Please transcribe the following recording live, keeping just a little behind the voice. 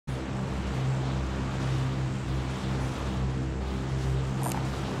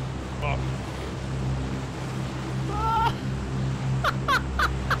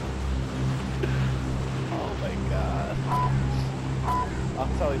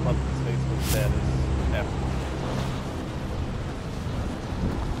love this Facebook status. F.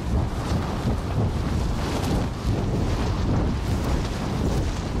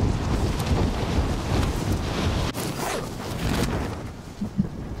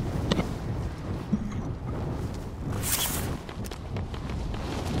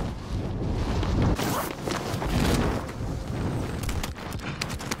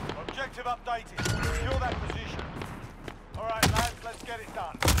 Objective updated. Secure that position. Alright lads, let's get it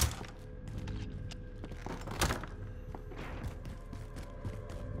done.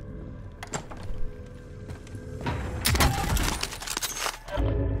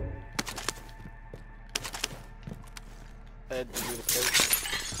 Ed, do you need a plate?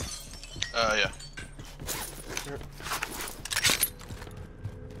 Yeah. Sure.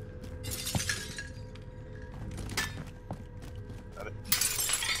 Got it.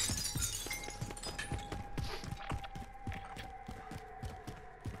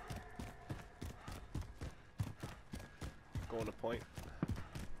 Going to point.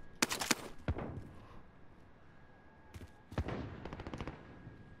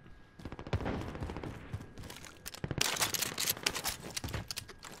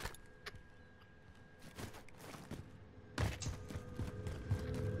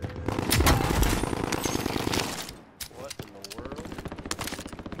 What in the world?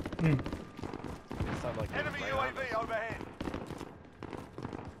 Sound like Enemy right on UAV us. overhead.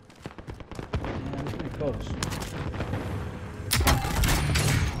 Yeah, it's pretty close.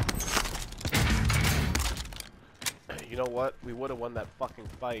 You know what? We would have won that fucking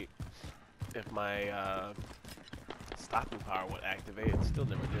fight if my stopping power would activate. It still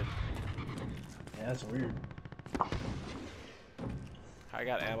never did. Yeah, that's weird. I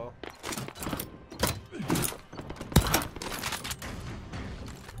got ammo.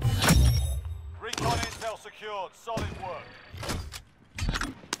 Recon intel secured. Solid work.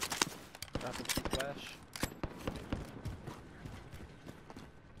 Dropping some flash.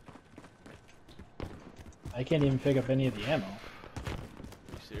 I can't even pick up any of the ammo.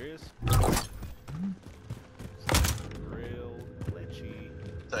 You serious? Real glitchy.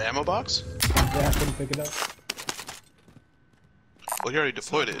 The ammo box? Yeah, I couldn't pick it up. Well, you already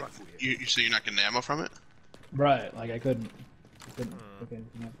deployed it. You say you're not getting ammo from it? Right, like I couldn't pick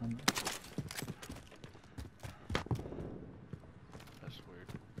anything up from it. That's weird.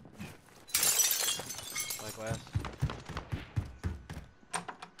 My glass.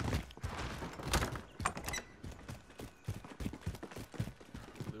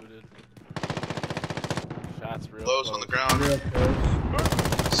 Looted. Shots real Close close. on the ground. Real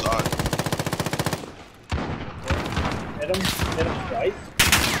close. Saw it. Hit him twice.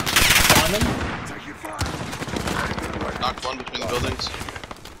 On him. Knocked one between the buildings.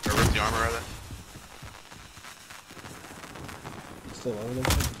 Or ripped the armor rather. Still over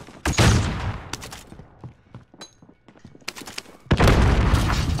there.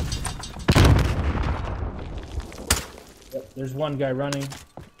 Yep, there's one guy running. Yep.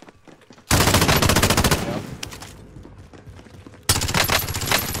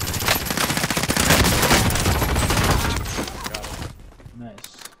 Got him.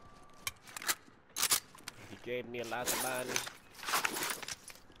 Nice. He gave me a lot of money.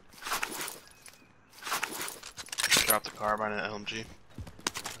 Dropped the carbine and LMG.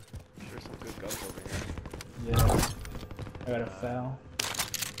 There's some good guns over here. Yeah. I got a foul.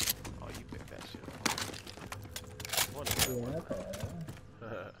 Oh, you picked that shit up. One Yeah, of okay.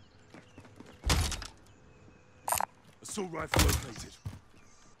 Assault rifle located.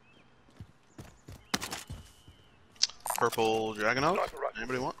 Purple Dragonov?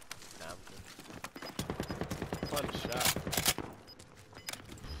 Anybody want? Nah, I'm good. Fun shot.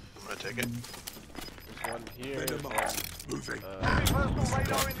 I'm gonna take it. There's one here. There's one, Moving. Personal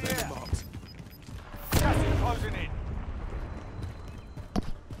radar in the air. Gas is closing in.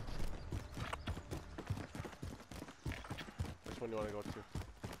 which one do you want to go to?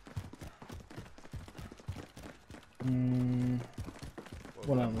 What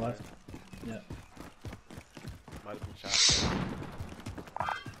One was on the that left. Yeah. Might have been shot.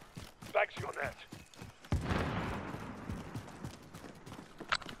 Back to your net.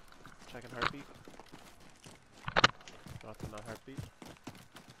 Checking heartbeat. Nothing, not heartbeat.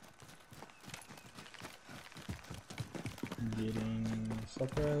 Getting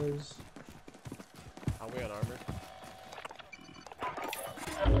suppress. How are we on armor?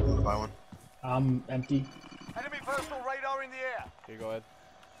 I'm gonna buy one. I'm empty. Enemy personal radar in the air. Here, go ahead.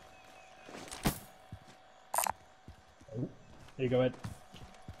 Oh. Here you go, Ed.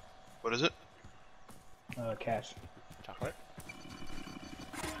 What is it? Cash. Chocolate.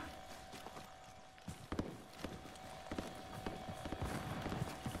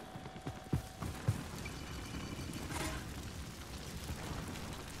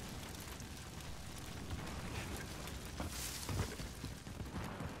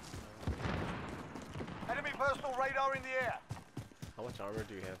 personal radar in the air. How much armor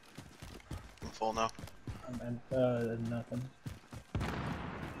do you have? I'm full now. Nothing.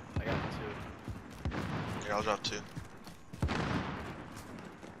 I got 2. Here, I'll drop 2.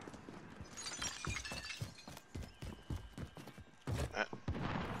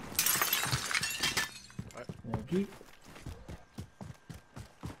 Thank you.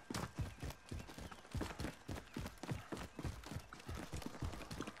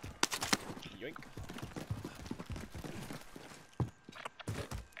 Yoink.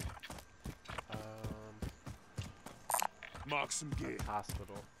 Mark some gear.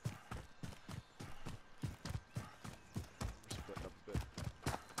 Hospital. We're splitting up a bit.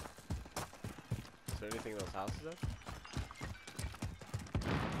 Is there anything in those houses though?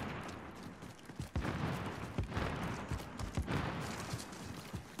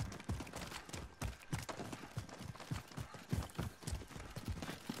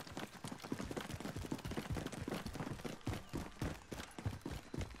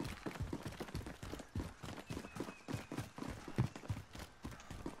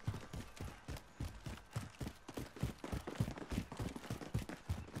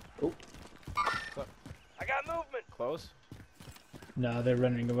 I got movement. Close? No, they're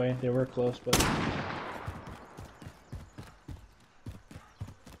running away. They were close, but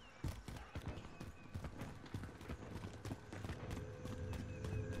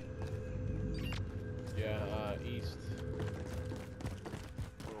Yeah, east.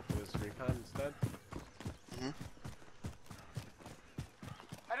 Go for this recon instead.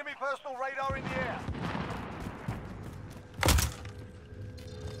 Enemy personal radar in the air.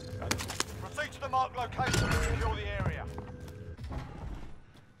 Got it. Proceed to the marked location and secure the area.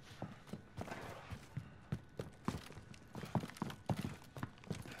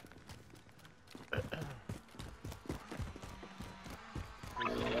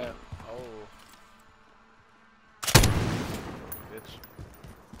 Who's that? Oh. Bitch.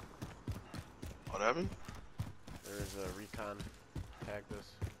 What happened? There's a recon. Tag this.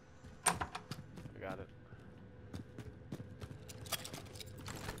 I got it.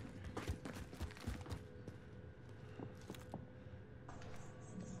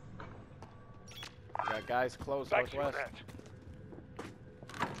 We got guys close northwest.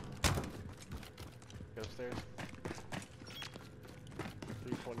 Go upstairs.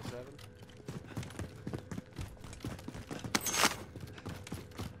 327.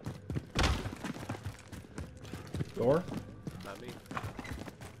 door. Not me.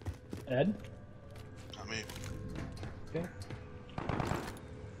 Ed. Not me. Okay.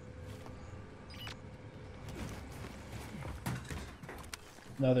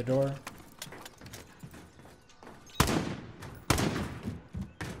 Another door.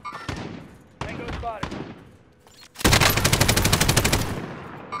 Tango spotted.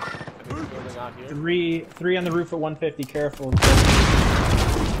 Enemies building out here. Three on the roof at 150. Careful.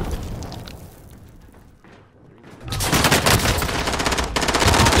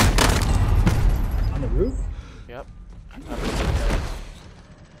 On the roof. Yep.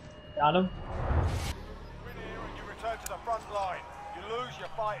 Got him. Win here and you return to the front line. You lose, your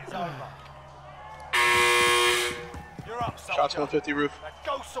fight is over. You're up, soldier. Shots 150 roof.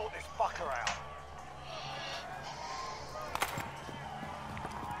 Now go sort this fucker out.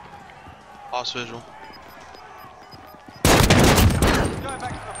 Lost visual. Going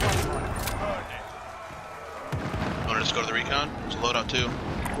back to the front line. Burned it. Want to just go to the recon? There's a loadout too.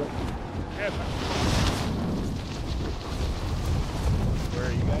 Where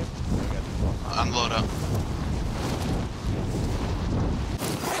are you guys? On the loadout.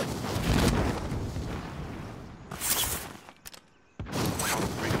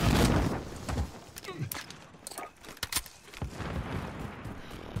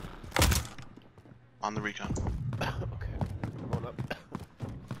 On the recon. Okay. Going up.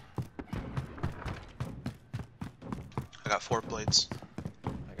 I got 4 plates. I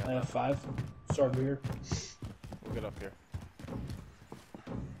got I have 5. Sourb here. We'll get up here.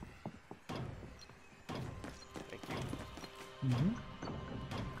 Thank you.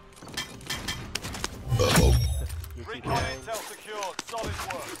 You keep Recon going. intel secured. Solid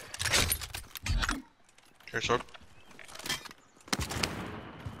work. Here, Sourb.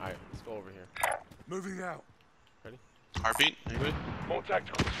 Alright, let's go over here. Moving out. Ready? Heartbeat. Anybody? More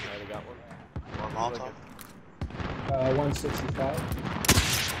tactical. I already got one. More Molotov. 165.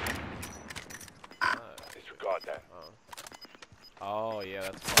 Disregard that. Oh, yeah,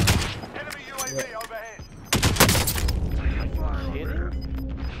 that's fine. Enemy UAV overhead. Kidding?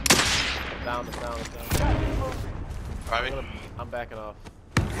 Down, it's down, it's down. Driving. I'm backing off.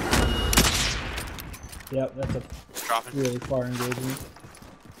 Yep, that's a Dropping. really far engagement.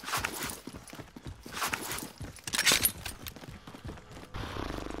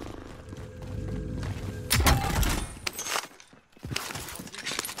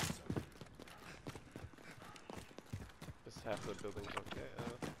 building's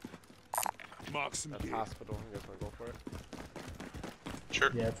okay. Mark some That's gear. hospital. You guys wanna go for it?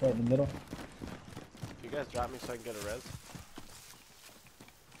 Sure. Yeah, it's right in the middle. You guys drop me so I can get a res?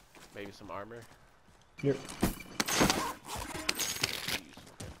 Maybe some armor? Here.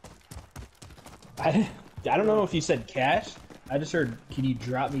 Jeez, I don't know if you said cash. I just heard, can you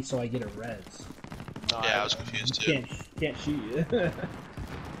drop me so I get a res? No, Yeah, I was confused too. Can't shoot you.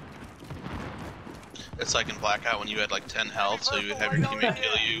 It's like in Blackout when you had like 10 health, so you would have your teammate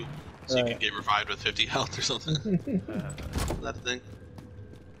kill you, so you Right. could get revived with 50 health or something. That thing.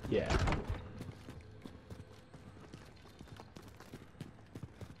 Yeah.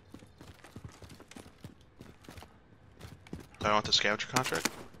 Do I want the scavenger contract?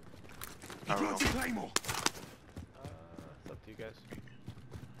 I don't know. Claymore. it's up to you guys.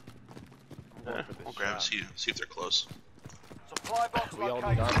 I'm going for this We'll grab shot. it, see if they're close. Supply box We all need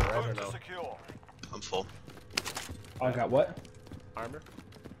located. armor, right, or Move to no? secure. I'm full. I got what? Armor?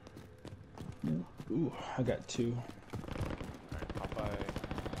 Ooh, I got 2. Alright, I'll buy...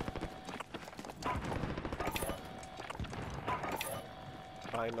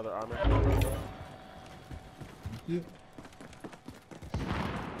 Buy another armor. You.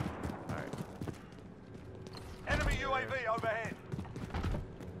 Alright. Enemy UAV overhead.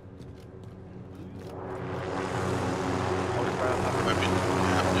 Oh, it's right on top of Might be.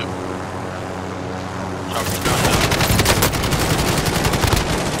 Yeah, yep. Drop the ground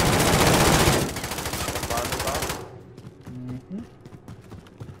the bar, the bar. Mm-hmm. down.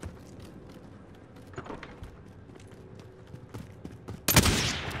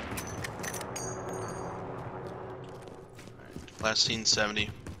 Last seen 70.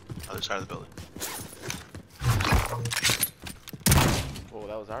 Other side of the building. Oh,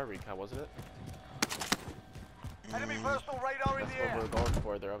 that was our recon, wasn't it? Enemy personal radar in That's the what air. we're going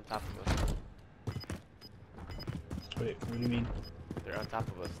for. They're on top of us. Wait, what do you mean? They're on top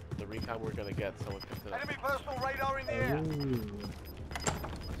of us. The recon we're gonna get, someone picked it up. Enemy personal radar in the air. Ooh. So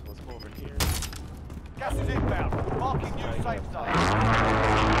let's go over here. Gas is inbound. Marking new safe zone.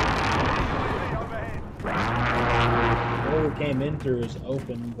 UAV overhead. Where we came in through is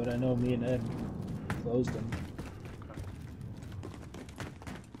open, but I know me and Ed closed them.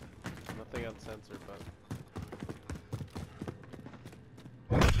 Nothing uncensored, but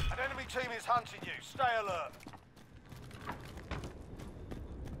An enemy team is hunting you. Stay alert.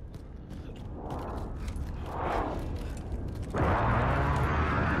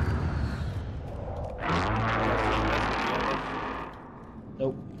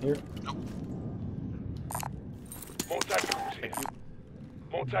 Nope. Here. More tacticals here.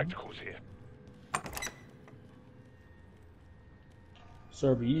 More tacticals here.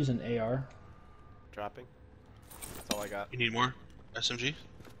 Sourby, use an AR. dropping. That's all I got. You need more SMG?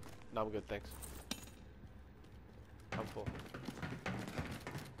 No, I'm good, thanks. I'm full.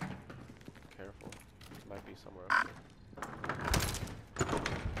 Careful. Might be somewhere up there.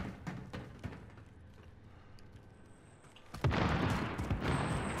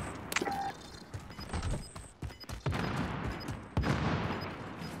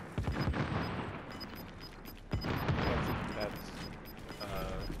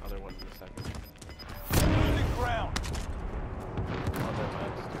 Other one in a second. Losing ground. Other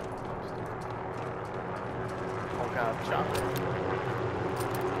left. Oh god, chopper.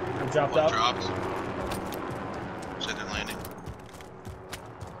 I'm dropped One out. dropped. Second landing.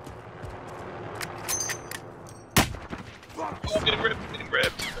 Oh, I'm getting ripped, getting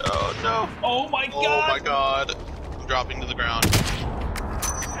ripped. Oh no. Oh my Oh god! my god. I'm dropping to the ground.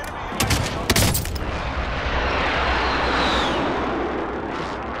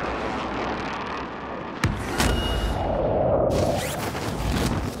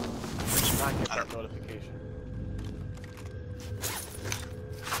 Did not get that notification.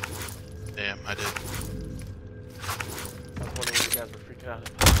 Damn, I did. I was wondering if you guys were freaking out.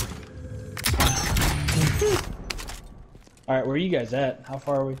 Alright, where are you guys at? How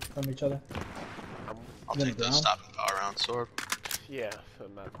far are we from each other? I'll You take the gonna ground? stopping power round sword. Yeah, so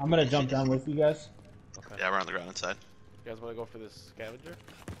not. I'm gonna jump down with you guys. Okay. Yeah, we're on the ground inside. You guys want to go for this scavenger?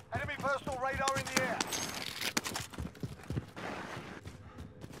 Enemy personal radar in the air.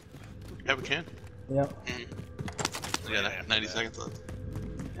 Yeah, we can. Yep. We got 90 seconds left.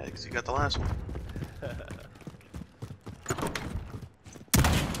 Yeah, because you got the last one.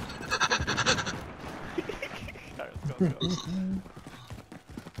 Alright, let's go, let's go.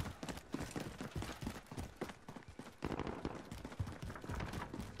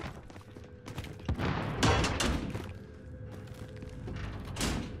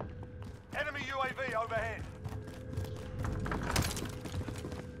 Enemy UAV overhead.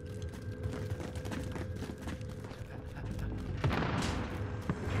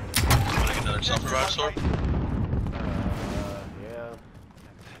 Revive Sourb. Yeah.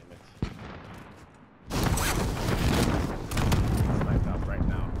 Damn it. Sniped out right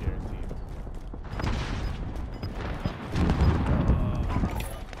now, guaranteed.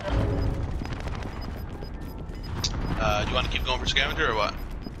 Do you want to keep going for scavenger or what?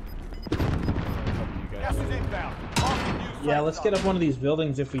 Gas is inbound. Marking new Yeah, safe let's zone. get up one of these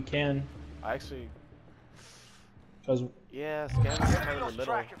buildings if we can. I actually, Cause yeah, Scan's kind of in the lost middle.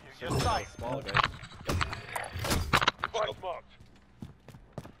 track of you. You're Just safe. small guys. Device marked.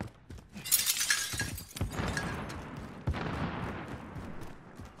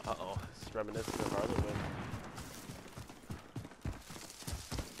 Uh-oh, it's reminiscent of our other win.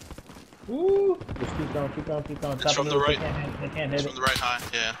 woo, just keep going, keep going, keep going. It's Top from of the it, right. They can't hit It's it. from the right high,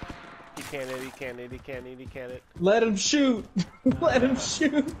 yeah. He can't hit, he can't hit, he can't hit, he can't hit, he can't hit. Let him shoot. Let him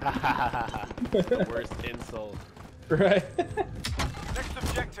shoot. The worst insult. Right. Next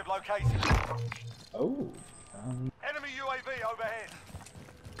objective located. Oh. Enemy UAV overhead.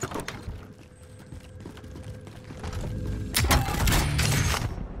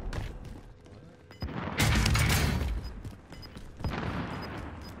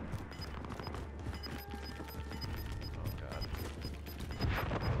 Oh god.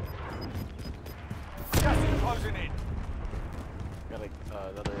 Gas is closing in. Got like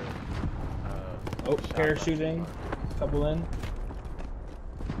another Oh, shot parachuting. Couple in.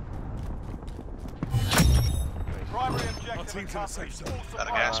 Primary objective team's in a safe accomplished. zone. All Got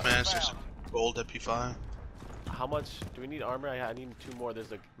a gas supplies mask, there's inbound. a gold MP5. How much do we need armor? I need 2 more.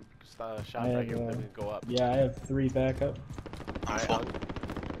 There's a shot I right here. have, Then we can go up. Yeah, I have 3 backup. I'm Alright, full.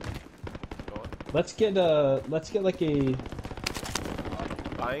 Going. Let's get like a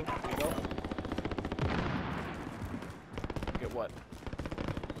Buying? Here we go. Get what?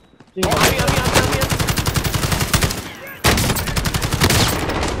 yeah, On me!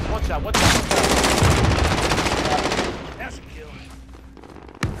 One shot, one shot. That's a kill.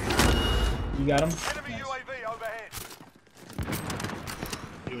 you got him? Enemy UAV overhead.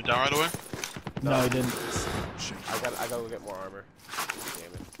 You went down right away? No, he didn't. I gotta go get more armor.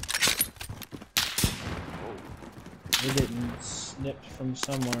 Damn it. Oh. He getting snipped from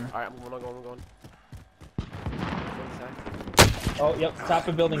somewhere. Alright, I'm going. One sec. Oh, yep, top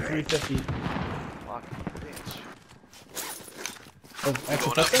of building 350. Fuck, bitch. Oh, actually,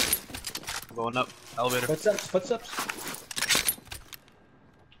 Going up. footsteps? Going up. Elevator. Footsteps?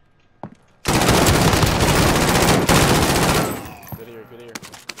 Good here, good here.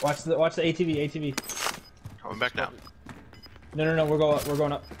 Watch the ATV. Coming back down. No, we're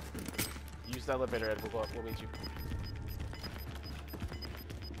going up. Use the elevator, Ed. We'll go up. We'll meet you.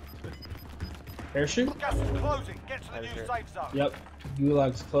 Parachute? Gas is closing. Get to the Right new here. safe zone. Yep.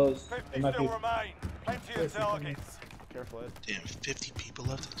 Gulag's closed. 50 There might still be. remain. Plenty of targets. Careful, Ed. Damn, 50 people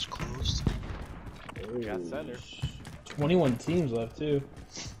left and it's closed. Got center. 21 teams left too.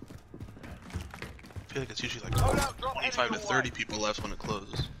 I feel like it's usually like Loadout drop 25 to heading your 30 way. people left when it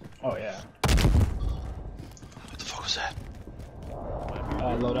closes. Oh yeah. What the fuck was that?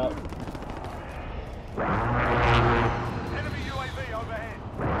 Load out. Enemy UAV overhead.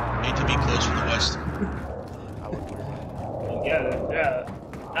 ATV closed from the west. I wouldn't worry about it. Get it.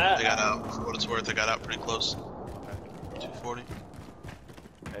 Yeah. They got out, for what it's worth, they got out pretty close. 240.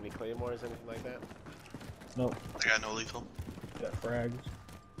 Any claymores, anything like that? Nope. They got no lethal. Got frags.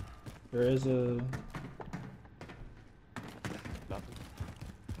 There is a Nothing.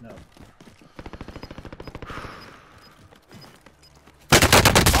 no.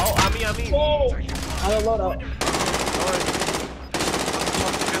 Oh, on me. Whoa! On the loadout.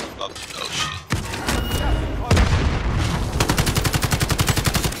 Oh shit.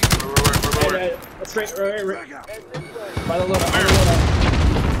 Where? Hey, that's right. By the loadout.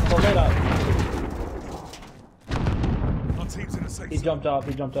 The loadout. Our team's in a safe He zone. jumped off.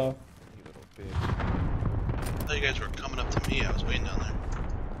 You little bitch. I thought you guys were coming up to me, I was waiting down there.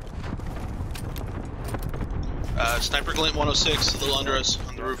 Sniper glint 106, a little under us,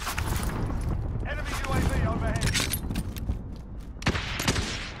 on the roof. Enemy UAV overhead.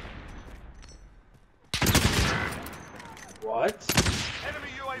 What? Enemy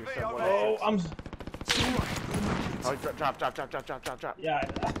UAV said what? overhead. Oh, I'm. Oh, drop. Yeah.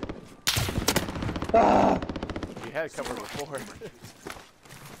 Ah! You had cover before.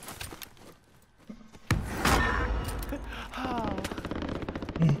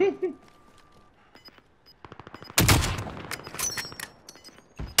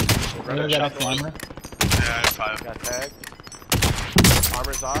 Anyone got extra armor? Yeah, I have 5. Got tagged.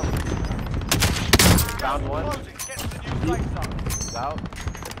 Armor's off. Down one. Closing. Get to the new safe zone. He's out.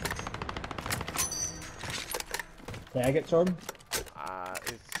 Tag it, Sourb?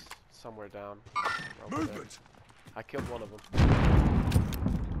 It's somewhere down. Over there. I killed one of them.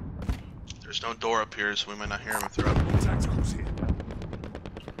 There's no door up here, so we might not hear him if they're up. Tacticals here.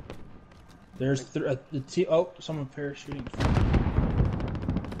 There's oh, someone parachuting.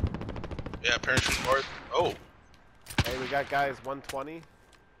 Yeah, parachute north. Oh, Hey, we got guys 120.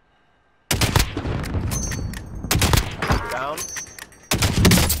 Down.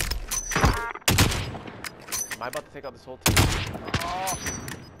 Am I about to take out this whole team? Oh,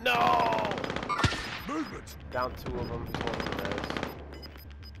 no! Movement. Down 2 of them. He's one of the guys.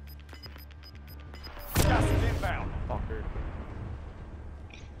 Gas is inbound. Fucker.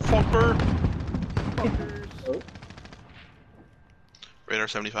 fucker. Fuckers. Oh. Radar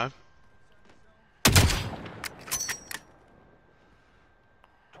 75.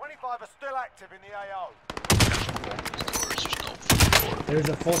 25 are still active in the AO. There's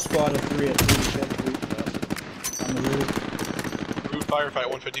a full squad of 3 at 3 on the roof. Roof firefight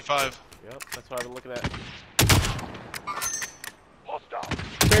 155. Yep, that's what I've been looking at. Hostile.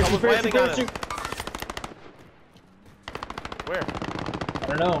 Someone's landing on it. Where? I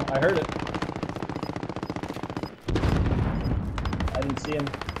don't know. I heard it. I didn't see him.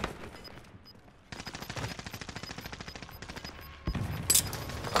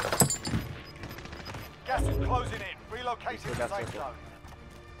 Gas is closing in. Relocating Still the got safe circle. zone.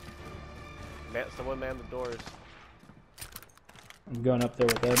 Man, someone man the doors. I'm going up there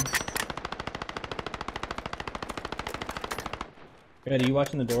with Ed. Ed, are you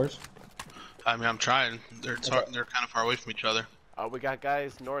watching the doors? I mean, I'm trying. They're kind of far away from each other. We got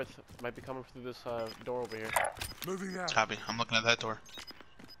guys north. Might be coming through this door over here. Moving out. Copy. I'm looking at that door.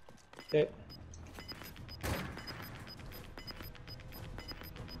 Okay.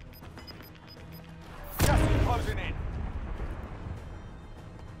 Gas is closing in.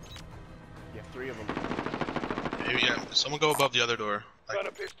 Yeah, 3 of them. Maybe, yeah. Someone go above the other door. Like, Got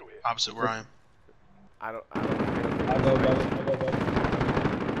a pistol here. opposite where I am. I don't I'll go above it. I'll go above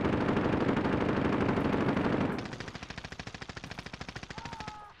it.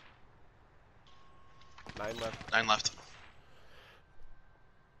 9 left. 9 left.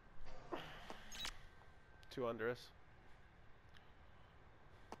 2 under us.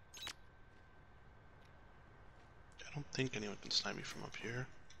 I don't think anyone can snipe me from up here.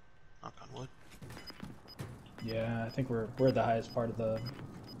 Knock on wood. Yeah, I think we're at the highest part of the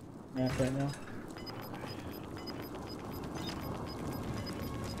map right now.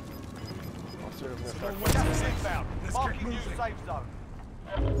 Gas is inbound. Marking new safe zone.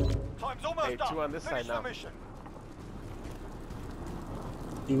 Time's almost Hey, up. 2 on this Finish side the now. mission.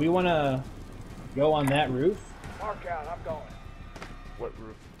 Do we want to go on that roof? Mark out. I'm going. What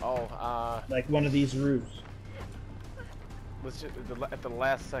roof? Oh, Like one of these roofs? let's just at the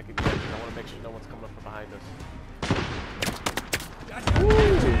last second. I want to make sure no one's coming up from behind us.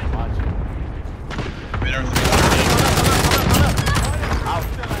 Watch it. Radar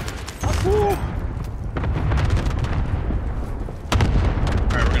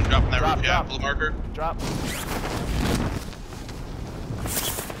Alright, we're gonna drop on that Drop, roof. Yeah, drop. blue marker. Drop.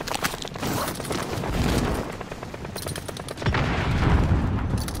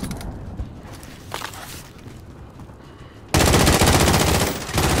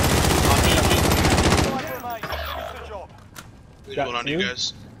 What's Got going on to you two.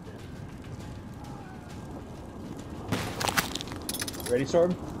 guys? Ready,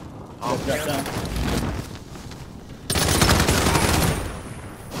 Sourb? Drop down.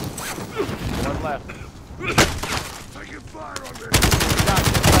 One left. Taking fire on me.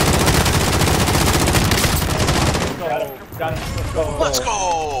 Got him. Let's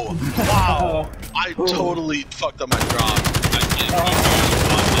go! Wow! I totally fucked up my drop.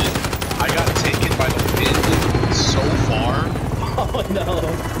 I got taken by the wind so far, Oh no!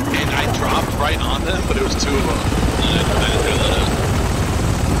 and I dropped right on them, but it was 2 of them. And I didn't feel that out.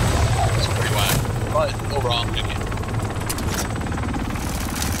 It's pretty whack. But overall, good game.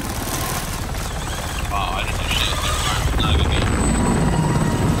 Wow, I didn't do shit. Never mind. Not a good game.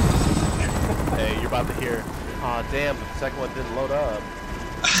 Hey, you're about to hear. Aw, damn, the second one didn't load up.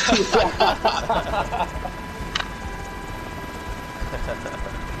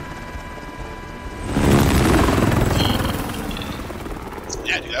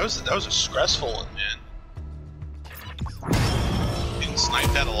 Yeah, dude, that was a stressful one, man. Getting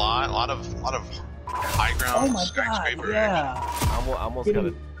sniped at a lot of high ground Oh my skyscraper. god! Yeah. I almost got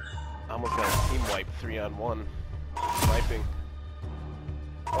a team wipe 3-on-1 sniping.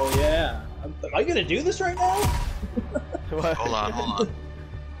 Oh yeah. Am I gonna do this right now? What? Hold on.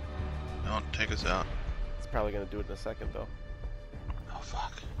 Don't take us out. It's probably gonna do it in a second though. Oh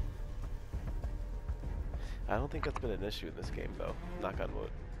fuck. I don't think that's been an issue in this game though. Knock on wood.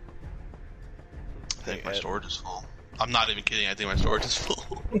 I think my storage is full. I'm not even kidding. I think my storage is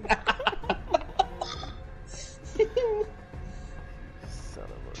full.